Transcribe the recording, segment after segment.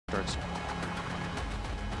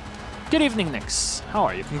Good evening, Nyx. How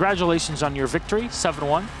are you? Congratulations on your victory,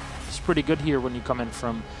 7-1. It's pretty good here when you come in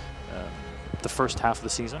from the first half of the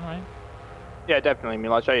season, right? Yeah, definitely,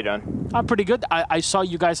 Milosh. How you doing? Pretty good. I saw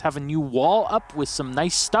you guys have a new wall up with some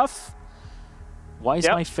nice stuff. Why is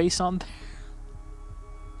my face on there?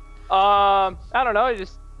 I don't know.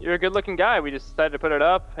 You're a good-looking guy. We just decided to put it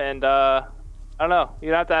up, and I don't know.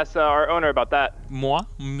 You'd have to ask our owner about that.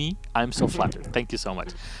 Me? I'm so flattered. Thank you so much.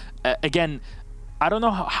 Again, I don't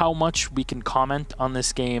know how much we can comment on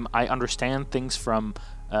this game. I understand things from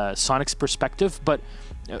Sonic's perspective, but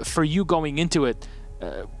for you going into it,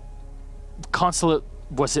 Consulate,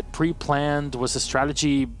 was it pre-planned? Was the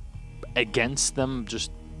strategy against them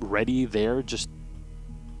just ready there, just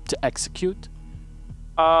to execute?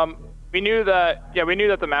 We knew that. Yeah, we knew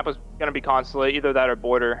that the map was going to be Consulate, either that or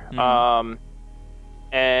Border.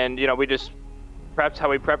 And we just prepped how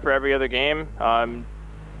we prep for every other game.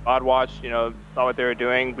 Odd watch, saw what they were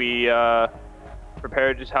doing. We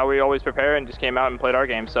prepared just how we always prepare, and just came out and played our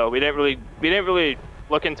game. So we didn't really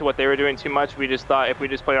look into what they were doing too much. We just thought if we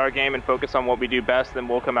just play our game and focus on what we do best, then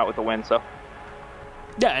we'll come out with a win. So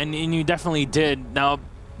yeah, and you definitely did. Now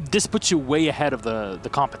this puts you way ahead of the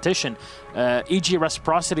competition. EG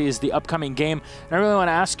Reciprocity is the upcoming game, and I really want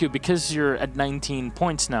to ask you, because you're at 19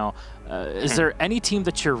 points now, is there any team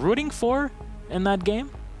that you're rooting for in that game?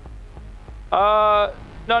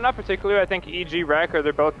 No, not particularly. I think EG Rec,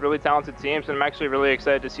 they're both really talented teams, and I'm actually really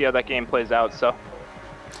excited to see how that game plays out. So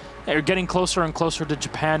yeah, you're getting closer and closer to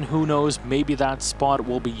Japan. Who knows? Maybe that spot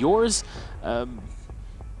will be yours.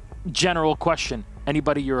 General question: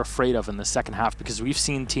 anybody you're afraid of in the second half? Because we've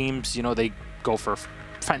seen teams, they go for a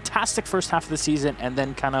fantastic first half of the season and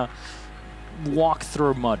then kind of walk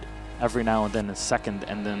through mud every now and then in second,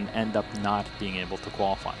 and then end up not being able to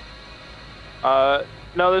qualify.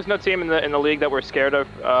 No, there's no team in the league that we're scared of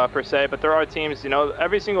per se, but there are teams.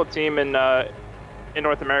 Every single team in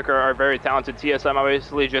North America are very talented. TSM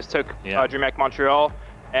obviously just took DreamHack Montreal,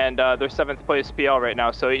 and they're 7th place PL right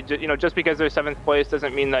now. So just because they're 7th place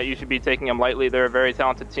doesn't mean that you should be taking them lightly. They're a very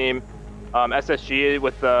talented team. SSG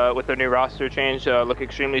with their new roster change look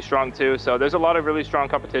extremely strong too. So there's a lot of really strong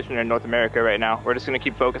competition in North America right now. We're just going to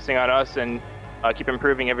keep focusing on us and keep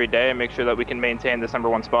improving every day and make sure that we can maintain this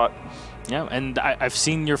 #1 spot. Yeah, and I've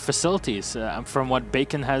seen your facilities. From what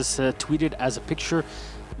Bacon has tweeted as a picture,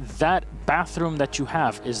 that bathroom that you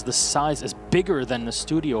have is the size, is bigger than the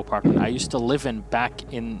studio apartment I used to live in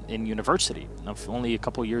back in university, only a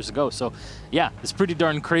couple years ago. So yeah, it's pretty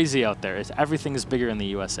darn crazy out there. Everything is bigger in the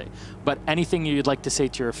USA. But anything you'd like to say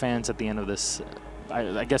to your fans at the end of this,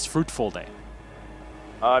 I guess, fruitful day?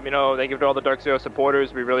 Thank you to all the Dark Zero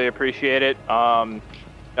supporters. We really appreciate it.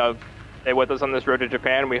 Stay with us on this road to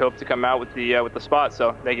Japan. We hope to come out with the spot.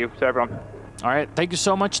 So thank you to everyone. All right, thank you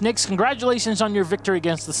so much, Nyx. Congratulations on your victory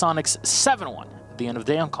against the Sonics, 7-1 at the end of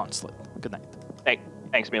the day on Consulate. Good night.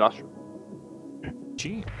 Thanks, Milosh.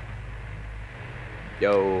 G.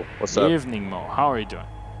 Yo, what's up? Good evening, Mo. How are you doing?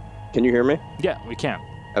 Can you hear me? Yeah, we can.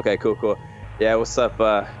 Okay, cool. Yeah, what's up?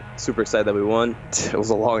 Super excited that we won. It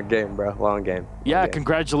was a long game, bro. Long game. Yeah,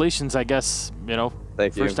 congratulations, I guess.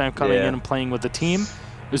 Thank you. First time coming in and playing with the team.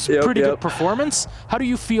 It was a pretty good performance. How do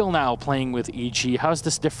you feel now playing with EG? How is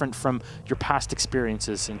this different from your past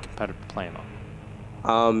experiences in competitive playing?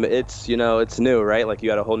 It's it's new, right? Like you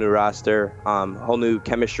got a whole new roster, whole new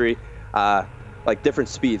chemistry, like different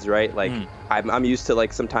speeds, right? Like I'm used to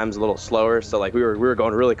like sometimes a little slower, so like we were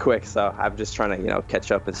going really quick, so I'm just trying to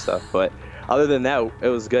catch up and stuff. But other than that, it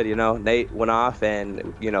was good. Nate went off,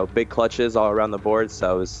 and big clutches all around the board,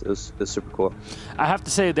 so it was super cool. I have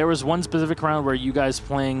to say, there was one specific round where you guys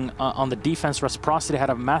playing on the defense, Reciprocity had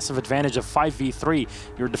a massive advantage of 5v3.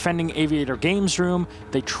 You're defending Aviator Games Room.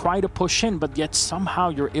 They try to push in, but yet somehow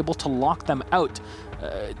you're able to lock them out.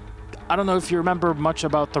 I don't know if you remember much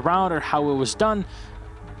about the round or how it was done,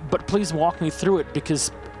 but please walk me through it,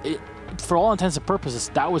 because for all intents and purposes,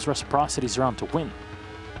 that was Reciprocity's round to win.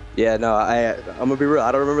 Yeah, no, I'm gonna be real.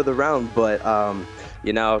 I don't remember the round, but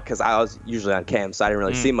because I was usually on cam, so I didn't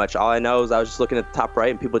really see much. All I know is I was just looking at the top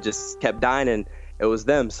right, and people just kept dying, and it was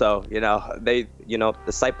them. So the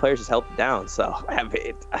site players just held it down. So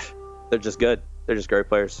they're just good. They're just great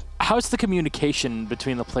players. How's the communication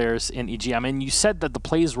between the players in EG? I mean, you said that the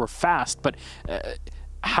plays were fast, but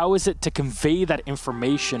how is it to convey that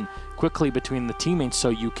information quickly between the teammates so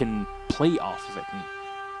you can play off of it and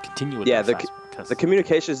continue with the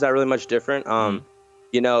communication is not really much different.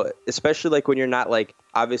 Especially like when you're not like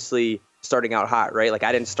obviously starting out hot, right? Like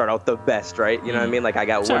I didn't start out the best, right? You know what I mean? Like I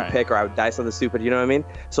got one pick, or I would die something stupid. You know what I mean?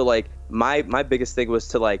 So like my biggest thing was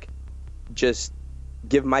to like just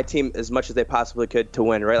give my team as much as they possibly could to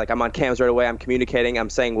win, right? Like I'm on cams right away, I'm communicating, I'm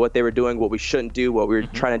saying what they were doing, what we shouldn't do, what we were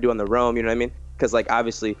trying to do on the roam, you know what I mean? Because like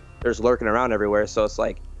obviously there's lurking around everywhere, so it's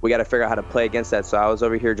like we got to figure out how to play against that. So I was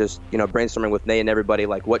over here just, you know, brainstorming with Nate and everybody,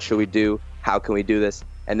 like what should we do, how can we do this,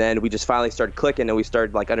 and then we just finally started clicking and we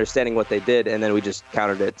started like understanding what they did, and then we just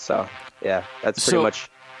countered it. So yeah, that's pretty much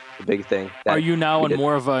the big thing. Are you now in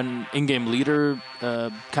more of an in-game leader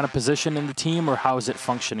kind of position in the team, or how is it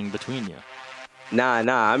functioning between you? Nah,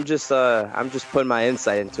 I'm just putting my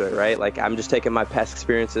insight into it, right? Like I'm just taking my past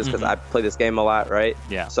experiences because I play this game a lot, right?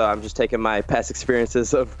 Yeah. So I'm just taking my past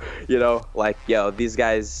experiences of, you know, like, yo, these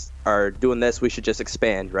guys are doing this, we should just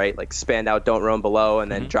expand, right? Like expand out, don't roam below,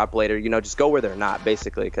 and then drop later, you know, just go where they're not,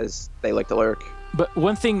 basically, because they like to lurk. But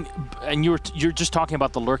one thing, and you're just talking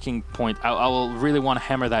about the lurking point, I will really want to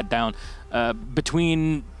hammer that down.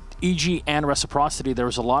 Between EG and Reciprocity, there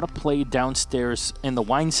was a lot of play downstairs in the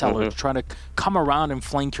wine cellar to try to come around and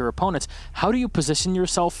flank your opponents. How do you position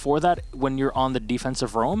yourself for that when you're on the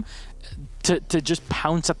defensive roam to just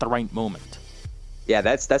pounce at the right moment? Yeah,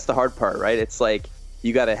 that's the hard part, right? It's like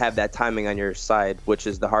you got to have that timing on your side, which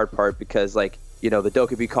is the hard part because, like, you know, the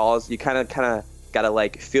Dokkaebi calls, you kind of got to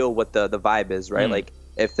like feel what the vibe is, right? Like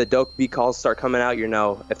if the Dokkaebi calls start coming out, you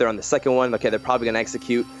know, if they're on the second one, okay, they're probably going to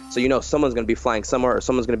execute. So you know someone's going to be flying somewhere or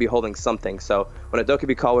someone's going to be holding something. So when a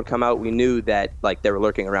Dokkaebi call would come out, we knew that like they were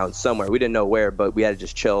lurking around somewhere. We didn't know where, but we had to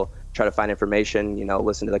just chill, try to find information, you know,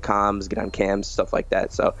 listen to the comms, get on cams, stuff like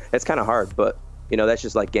that. So it's kind of hard, but, you know, that's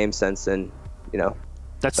just like game sense and, you know.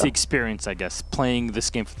 That's the experience, I guess. Playing this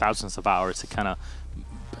game for thousands of hours, it kind of,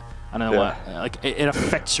 I don't know what, like it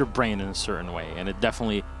affects your brain in a certain way, and it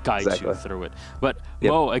definitely guides you through it. But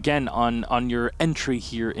Mo, again, on your entry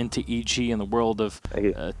here into EG in the world of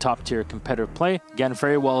top-tier competitive play, again,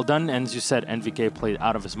 very well done. And as you said, NVK played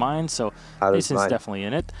out of his mind, so Mason's definitely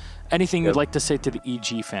in it. Anything you'd like to say to the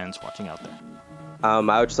EG fans watching out there?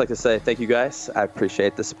 I would just like to say thank you guys. I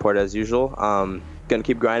appreciate the support as usual. Gonna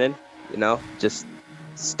keep grinding, you know, just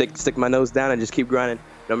stick my nose down and just keep grinding.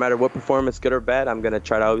 No matter what performance, good or bad, I'm going to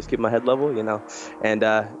try to always keep my head level, you know, and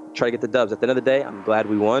try to get the dubs. At the end of the day, I'm glad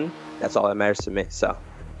we won. That's all that matters to me. So,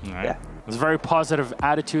 yeah. It's a very positive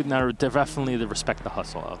attitude, and I definitely respect the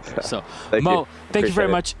hustle out there. So, Mo, thank you very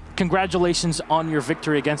much. Congratulations on your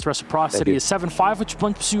victory against Reciprocity. A 7-5, which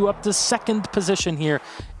bumps you up to second position here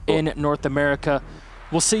in North America.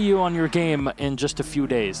 We'll see you on your game in just a few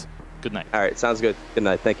days. Good night. All right, sounds good. Good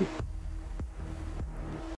night. Thank you.